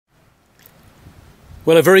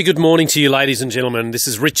Well, a very good morning to you, ladies and gentlemen. This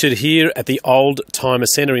is Richard here at the Oldtimer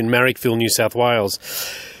Centre in Marrickville, New South Wales.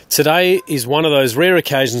 Today is one of those rare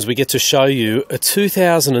occasions we get to show you a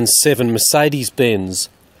 2007 Mercedes Benz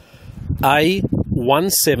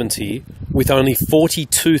A180 with only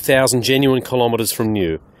 42,000 genuine kilometres from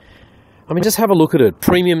new. I mean, just have a look at it.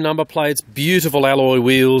 Premium number plates, beautiful alloy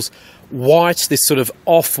wheels, white, this sort of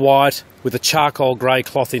off-white with a charcoal grey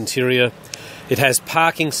cloth interior. It has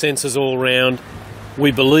parking sensors all round.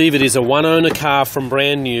 We believe it is a one-owner car from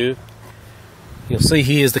brand new. You'll see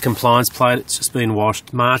here's the compliance plate. It's just been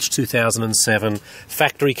washed. March 2007.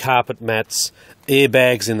 Factory carpet mats,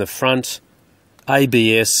 airbags in the front,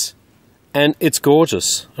 ABS, and it's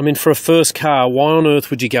gorgeous. I mean, for a first car, why on earth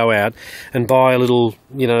would you go out and buy a little,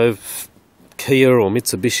 Kia or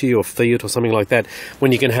Mitsubishi or Fiat or something like that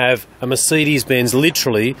when you can have a Mercedes Benz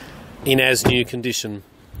literally in as new condition?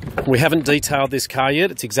 We haven't detailed this car yet.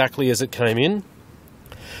 It's exactly as it came in.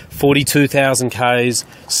 42,000 Ks,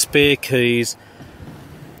 spare keys.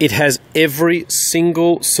 It has every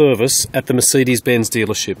single service at the Mercedes Benz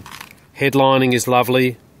dealership. Headlining is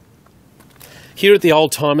lovely. Here at the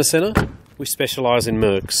Oldtimer Centre, we specialise in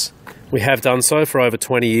Mercs. We have done so for over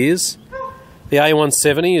 20 years. The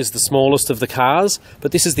A170 is the smallest of the cars,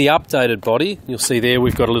 but this is the updated body. You'll see there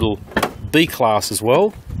we've got a little B-Class as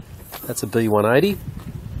well. That's a B180.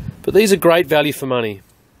 But these are great value for money.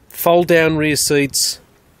 Fold down rear seats,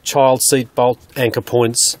 child seat bolt anchor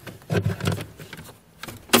points,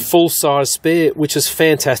 full size spare, which is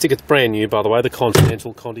fantastic. It's brand new, by the way, the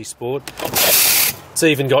Continental Conti Sport. It's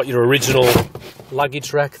even got your original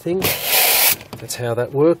luggage rack thing. That's how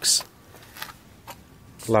that works.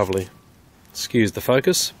 Lovely. Excuse the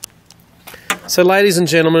focus. So, ladies and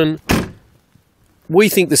gentlemen, we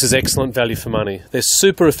think this is excellent value for money. They're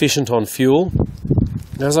super efficient on fuel.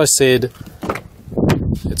 As I said,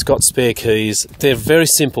 it's got spare keys. They're a very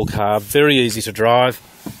simple car, very easy to drive.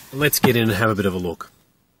 Let's get in and have a bit of a look.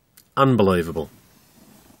 Unbelievable.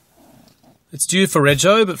 It's due for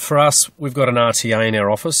rego, but for us, we've got an RTA in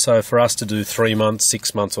our office, so for us to do 3 months,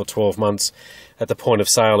 6 months or 12 months at the point of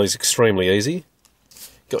sale is extremely easy.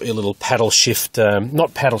 Got your little paddle shift,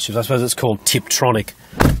 not paddle shift, I suppose it's called Tiptronic.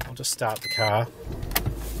 I'll just start the car.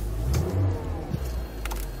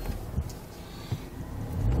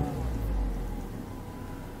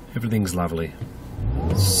 Everything's lovely.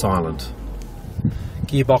 Silent.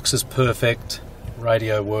 Gearbox is perfect.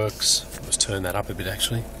 Radio works. Let's turn that up a bit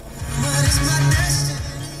actually.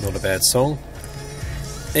 Not a bad song.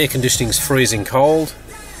 Air conditioning's freezing cold.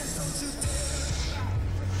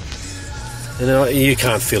 And you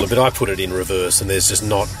can't feel it, but I put it in reverse and there's just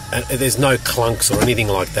there's no clunks or anything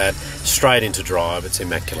like that. Straight into drive, it's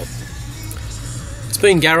immaculate. It's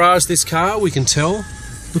been garaged, this car, we can tell.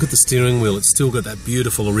 Look at the steering wheel, it's still got that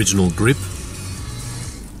beautiful original grip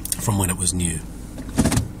from when it was new.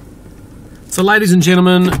 So ladies and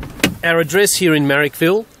gentlemen, our address here in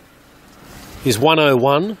Marrickville is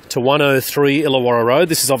 101 to 103 Illawarra Road.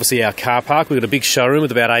 This is obviously our car park. We've got a big showroom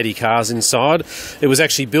with about 80 cars inside. It was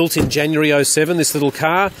actually built in January 07, this little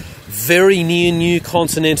car. Very near new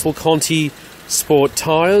Continental Conti Sport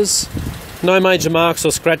tyres. No major marks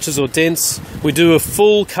or scratches or dents. We do a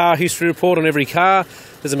full car history report on every car.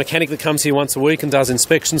 There's a mechanic that comes here once a week and does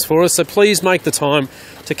inspections for us, so please make the time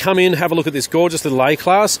to come in, have a look at this gorgeous little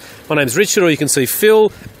A-Class. My name's Richard, or you can see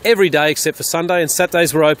Phil, every day except for Sunday, and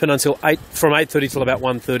Saturdays we're open until from 8:30 till about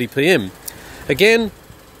 1:30 p.m. Again,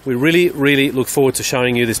 we really, really look forward to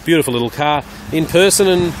showing you this beautiful little car in person,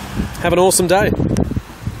 and have an awesome day.